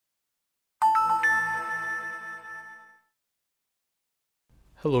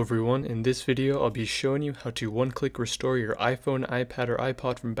Hello everyone, in this video I'll be showing you how to one-click restore your iPhone, iPad, or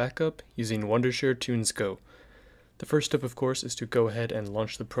iPod from backup using Wondershare Tunes Go. The first step of course is to go ahead and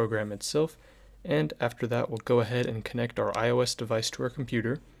launch the program itself, and after that we'll go ahead and connect our iOS device to our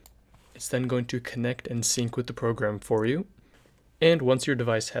computer. It's then going to connect and sync with the program for you. And once your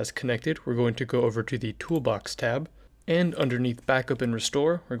device has connected, we're going to go over to the Toolbox tab, and underneath Backup and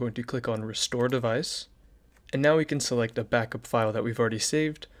Restore, we're going to click on Restore Device. And now we can select a backup file that we've already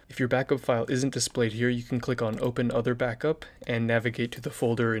saved. If your backup file isn't displayed here, you can click on Open Other Backup and navigate to the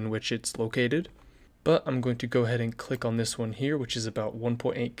folder in which it's located. But I'm going to go ahead and click on this one here, which is about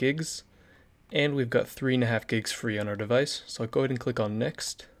 1.8 gigs. And we've got 3.5 gigs free on our device, so I'll go ahead and click on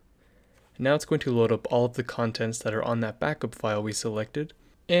Next. And now it's going to load up all of the contents that are on that backup file we selected.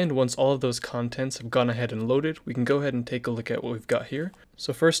 And once all of those contents have gone ahead and loaded, we can go ahead and take a look at what we've got here.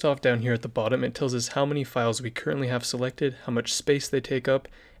 So first off, down here at the bottom, it tells us how many files we currently have selected, how much space they take up,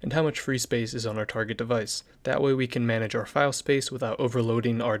 and how much free space is on our target device. That way we can manage our file space without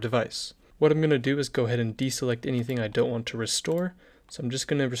overloading our device. What I'm going to do is go ahead and deselect anything I don't want to restore. So I'm just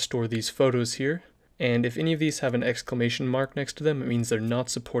going to restore these photos here. And if any of these have an exclamation mark next to them, it means they're not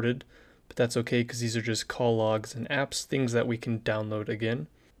supported. But that's okay because these are just call logs and apps, things that we can download again.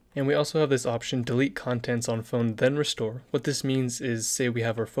 And we also have this option, delete contents on phone, then restore. What this means is, say we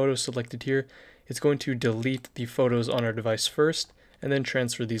have our photos selected here, it's going to delete the photos on our device first, and then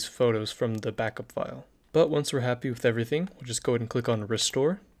transfer these photos from the backup file. But once we're happy with everything, we'll just go ahead and click on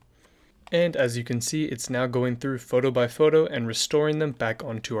Restore. And as you can see, it's now going through photo by photo and restoring them back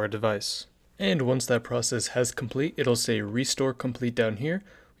onto our device. And once that process has complete, it'll say Restore Complete down here.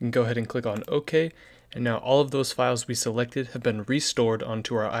 We can go ahead and click on OK. And now all of those files we selected have been restored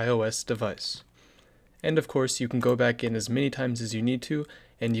onto our iOS device. And of course, you can go back in as many times as you need to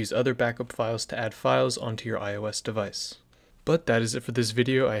and use other backup files to add files onto your iOS device. But that is it for this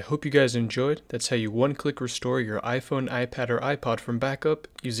video. I hope you guys enjoyed. That's how you one-click restore your iPhone, iPad, or iPod from backup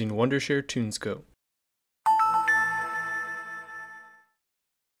using Wondershare Tunes Go.